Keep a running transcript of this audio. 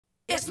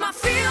It's my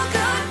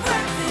feel-good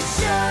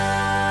breakfast show.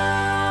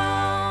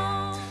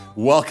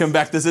 Welcome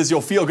back. This is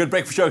your feel-good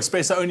breakfast show,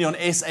 Expresso, only on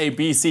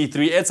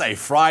SABC3. It's a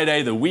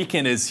Friday. The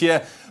weekend is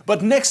here.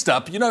 But next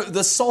up, you know,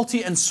 the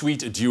salty and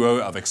sweet duo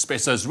of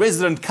Expresso's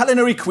resident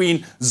culinary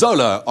queen,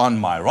 Zola, on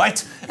my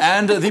right,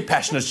 and the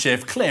passionate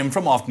chef, Clem,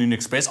 from Afternoon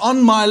Express,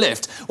 on my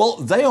left. Well,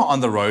 they are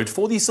on the road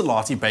for the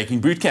Selati Baking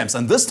Bootcamps,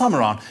 and this time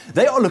around,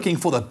 they are looking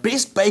for the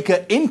best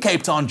baker in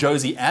Cape Town,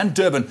 Jozi and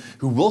Durban,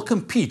 who will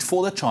compete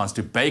for the chance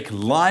to bake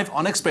live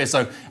on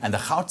Expresso, and the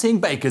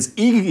Gauteng bakers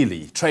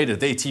eagerly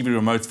traded their TV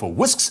remotes for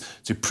Whisks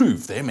to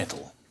prove their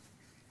mettle.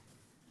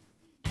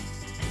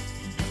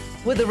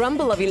 With the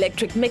rumble of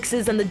electric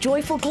mixers and the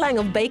joyful clang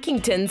of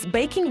baking tins,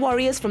 baking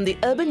warriors from the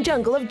urban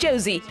jungle of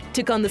Jozi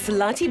took on the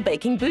Selati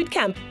Baking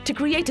Bootcamp to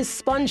create a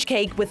sponge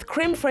cake with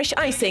creme fraiche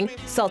icing,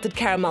 salted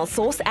caramel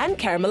sauce and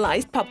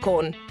caramelized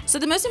popcorn. So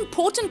the most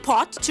important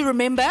part to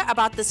remember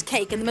about this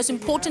cake and the most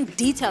important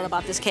detail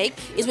about this cake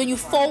is when you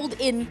fold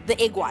in the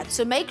egg white.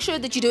 So make sure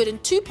that you do it in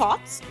 2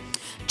 parts,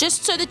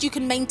 just so that you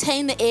can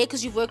maintain the air,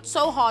 because you've worked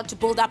so hard to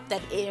build up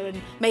that air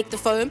and make the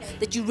foam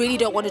that you really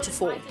don't want it to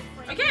fall.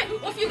 Okay,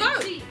 off you go.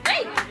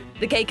 Hey.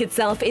 The cake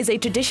itself is a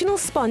traditional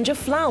sponge of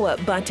flour,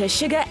 butter,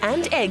 sugar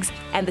and eggs,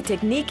 and the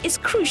technique is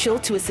crucial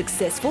to a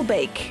successful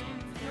bake.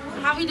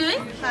 How are we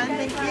doing? Fine,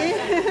 thank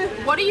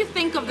you. What do you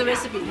think of the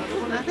recipe?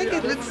 I think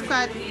it looks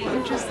quite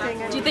interesting.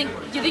 Do you think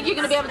you're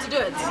going to be able to do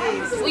it?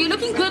 Yes. Well, you're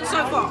looking good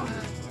so far.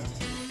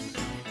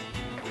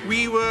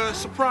 We were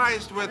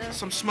surprised with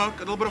some smoke, a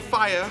little bit of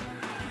fire,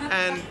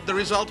 and the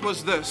result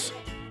was this.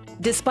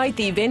 Despite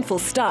the eventful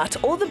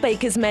start, all the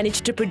bakers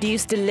managed to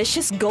produce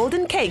delicious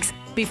golden cakes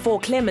before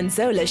Clem and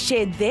Zola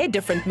shared their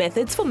different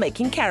methods for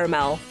making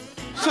caramel.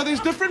 So there's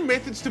different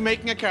methods to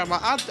making a caramel.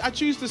 I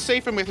choose the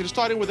safer method,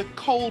 starting with a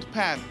cold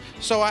pan.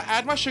 So I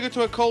add my sugar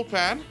to a cold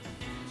pan,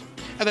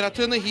 and then I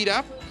turn the heat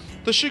up.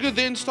 The sugar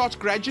then starts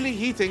gradually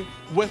heating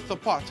with the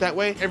pot. That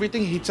way,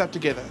 everything heats up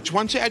together.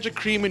 Once you add your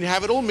cream and you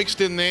have it all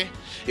mixed in there,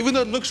 even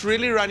though it looks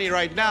really runny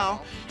right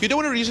now, you don't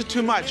want to reduce it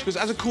too much, because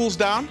as it cools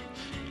down,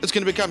 it's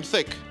going to become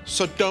thick.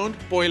 So don't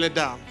boil it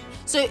down.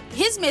 So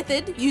his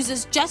method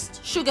uses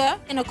just sugar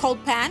in a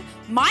cold pan.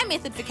 My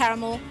method for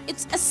caramel,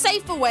 it's a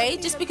safer way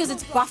just because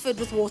it's buffered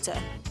with water.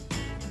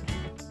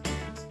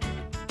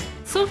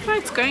 So far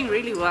it's going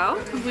really well.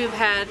 We've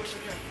had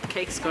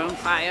cakes go on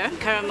fire,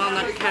 caramel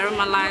not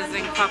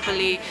caramelizing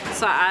properly,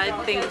 so I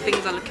think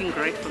things are looking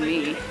great for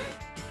me.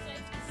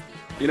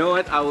 You know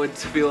what? I would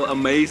feel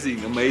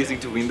amazing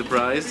to win the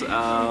prize.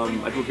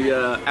 It would be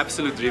an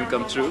absolute dream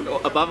come true.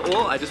 Above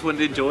all, I just want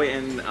to enjoy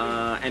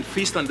and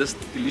feast on this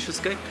delicious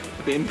cake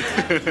at the end.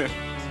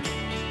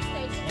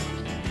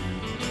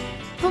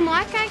 For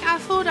my cake, I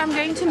thought I'm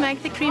going to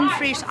make the creme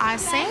fraiche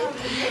icing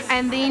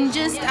and then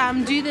just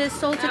do the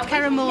salted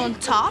caramel on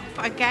top,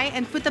 okay,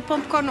 and put the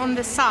popcorn on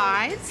the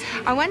sides.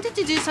 I wanted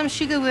to do some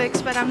sugar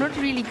works, but I'm not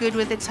really good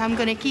with it, so I'm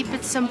going to keep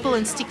it simple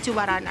and stick to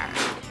what I know.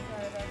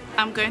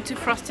 I'm going to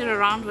frost it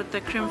around with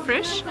the creme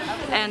fraiche,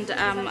 and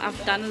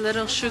I've done a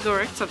little sugar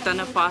works. I've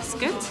done a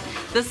basket.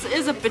 This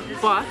is a bit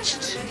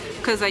botched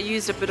because I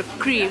used a bit of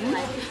cream,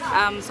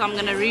 so I'm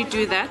going to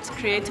redo that,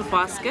 create a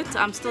basket.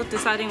 I'm still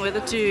deciding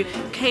whether to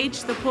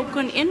cage the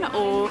popcorn in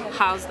or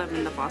house them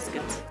in the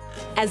basket.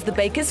 As the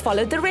bakers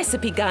followed the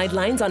recipe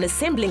guidelines on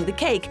assembling the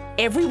cake,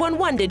 everyone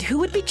wondered who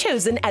would be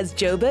chosen as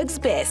Joburg's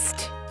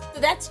best. So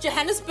that's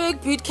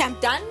Johannesburg Bootcamp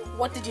done.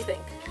 What did you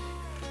think?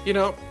 You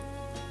know,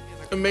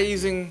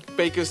 amazing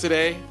bakers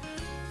today,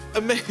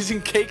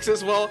 amazing cakes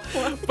as well,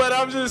 but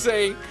I'm just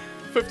saying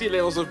 50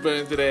 levels of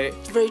burn today.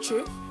 Very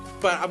true.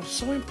 But I'm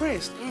so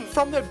impressed.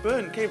 From that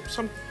burn came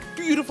some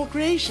beautiful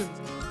creations.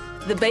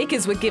 The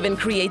bakers were given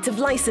creative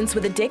license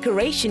with the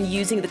decoration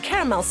using the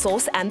caramel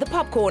sauce and the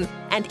popcorn,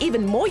 and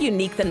even more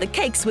unique than the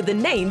cakes were the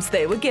names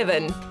they were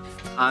given.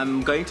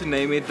 I'm going to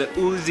name it the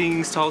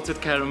Oozing Salted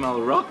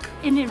Caramel Rock.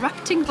 An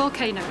erupting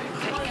volcano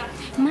cake.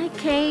 My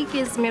cake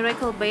is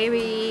Miracle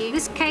Baby.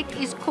 This cake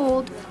is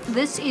called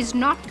This Is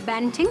Not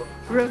Banting.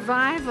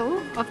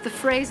 Revival of the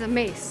Fraser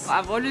mess.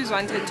 I've always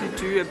wanted to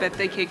do a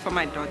birthday cake for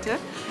my daughter,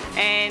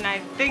 and I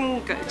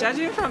think,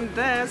 judging from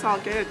this, I'll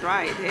get it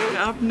right. Eh?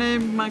 I've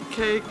named my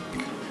cake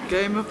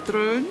Game of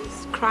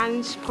Thrones.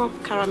 Crunch Pop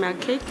Caramel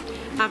Cake.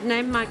 I've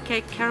named my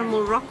cake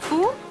Caramel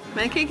Roquefort.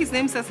 My cake is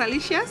named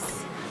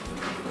Sasalicious.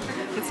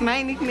 It's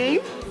my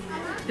nickname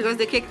because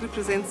the cake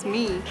represents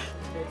me.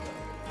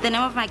 The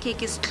name of my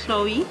cake is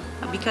Chloe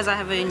because I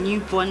have a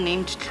newborn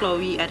named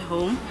Chloe at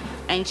home,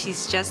 and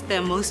she's just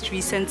the most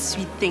recent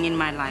sweet thing in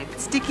my life.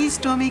 Sticky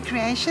Stormy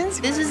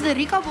Creations. This is the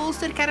Rica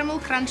Bolster Caramel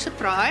Crunch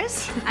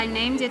Surprise. I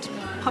named it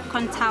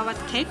Popcorn Tower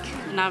Cake.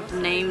 And I've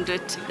named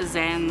it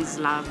Zan's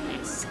Love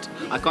Nest.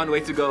 I can't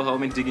wait to go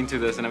home and dig into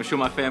this, and I'm sure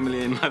my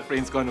family and my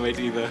friends can't wait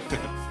either.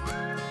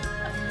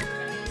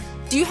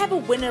 Do you have a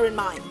winner in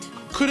mind?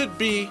 Could it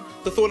be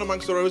the thorn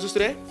amongst the roses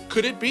today?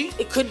 Could it be?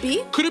 It could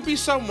be. Could it be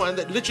someone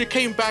that literally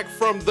came back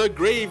from the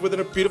grave with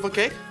a beautiful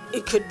cake?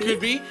 It could be.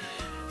 Could be.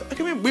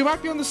 Okay, we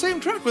might be on the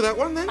same track with that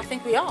one then. I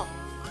think we are.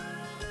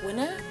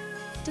 Winner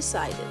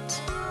decided.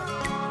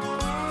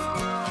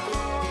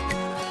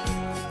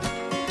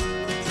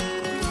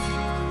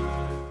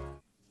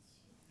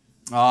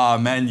 Oh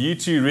man, you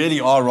two really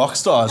are rock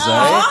stars,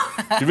 eh?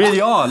 You really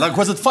are. Like,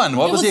 was it fun?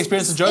 What was the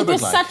experience in Joburg like?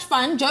 It was such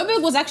fun.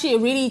 Joburg was actually a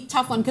really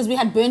tough one because we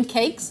had burnt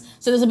cakes,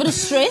 so there's a bit of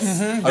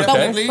stress.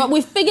 But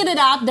we figured it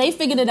out. They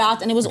figured it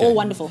out, and it was all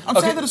wonderful. I'm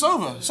sad that it's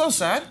over. So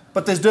sad.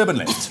 But there's Durban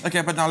left.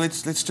 Okay, but now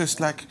let's just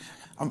like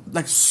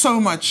so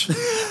much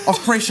of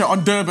pressure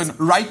on Durban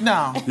right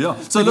now. Yeah.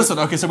 So listen,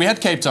 okay, so we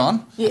had Cape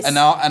Town, and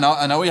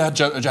now we had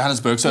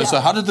Johannesburg. So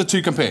how did the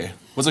two compare?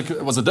 Was it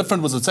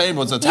different? Was it the same?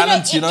 Was it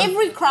talent?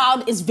 Every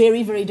crowd is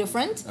very, very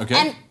different. Okay.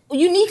 And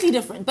uniquely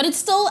different, but it's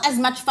still as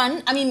much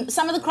fun. I mean,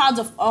 some of the crowds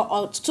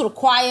are sort of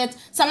quiet.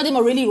 Some of them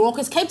are really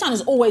raucous. Cape Town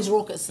is always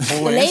raucous.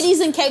 The ladies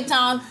in Cape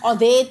Town are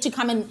there to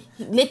come and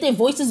let their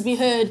voices be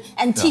heard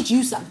and teach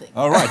you something.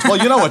 All right. Well,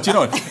 you know what?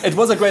 It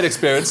was a great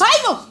experience.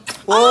 Oh,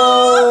 what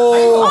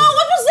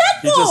was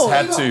that for?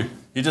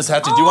 You just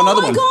had to. Do you want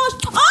another one? Oh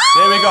my gosh.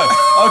 There we go.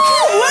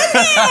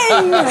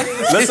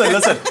 Okay.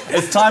 Listen.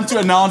 It's time to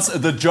announce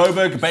the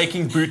Joburg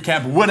Baking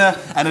Bootcamp winner,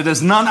 and it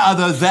is none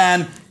other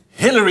than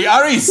Hillary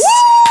Aries.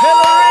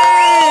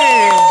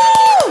 Hillary!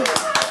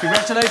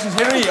 Congratulations,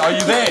 Hillary. Are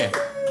you there?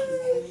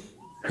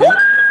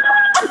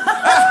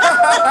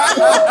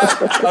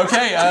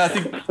 Okay, I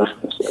think.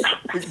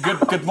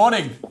 Good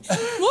morning.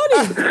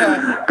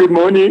 Good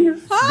morning.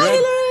 Hi,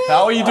 Hillary.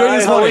 How are you doing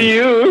this morning?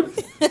 How are you?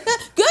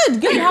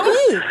 Good. How are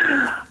you?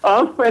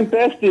 I'm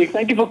fantastic.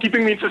 Thank you for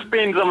keeping me in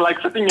suspense. I'm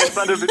like sitting in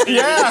front of the TV.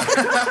 Yeah.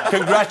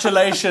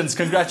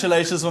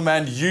 Congratulations, my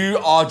man. You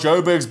are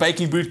Joburg's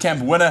Baking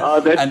Bootcamp winner.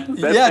 That's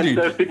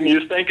fantastic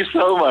news. Thank you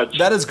so much.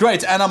 That is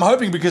great, and I'm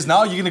hoping because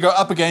now you're going to go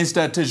up against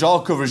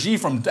Tejal Kouragi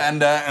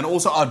and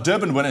also our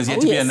Durban winner is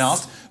yet to be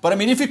announced. But I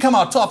mean, if you come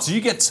out tops,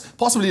 you get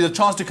possibly the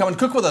chance to come and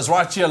cook with us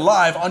right here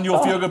live on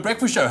your Feel Good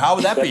Breakfast Show. How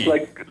would that be?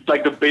 It's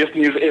like the best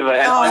news ever.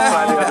 And I'm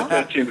finally on the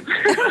 13th.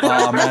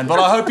 Oh man, but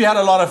I hope you had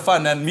a lot of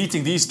fun and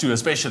meeting these two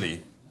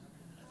especially.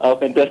 Oh,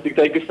 fantastic.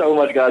 Thank you so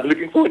much, guys.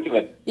 Looking forward to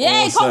it.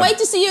 Yeah, Awesome. Can't wait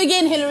to see you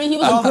again, Hillary. He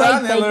was a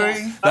great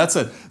baker. That's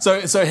it.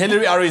 So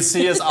Hillary Aries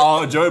is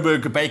our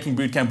Joburg Baking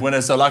Bootcamp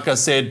winner. So like I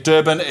said,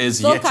 Durban is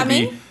yet to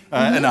be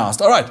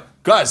announced. All right,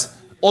 guys.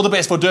 All the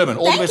best for Durban.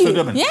 All the best for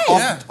Durban.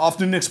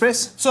 Afternoon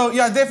Express. So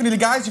yeah, definitely,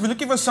 guys. If you're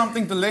looking for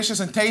something delicious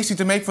and tasty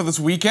to make for this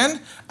weekend,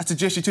 I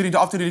suggest you tune into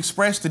Afternoon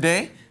Express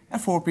today at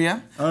 4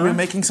 p.m. We're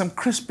making some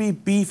crispy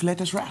beef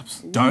lettuce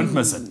wraps. Don't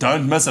miss it.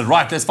 Don't miss it.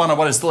 Right, let's find out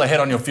what is still ahead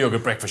on your Feel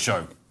Good Breakfast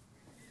Show.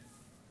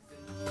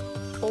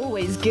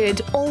 Always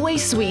good,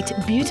 always sweet,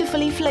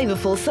 beautifully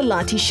flavorful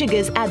Selati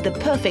sugars add the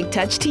perfect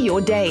touch to your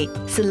day.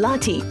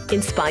 Selati,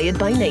 inspired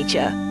by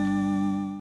nature.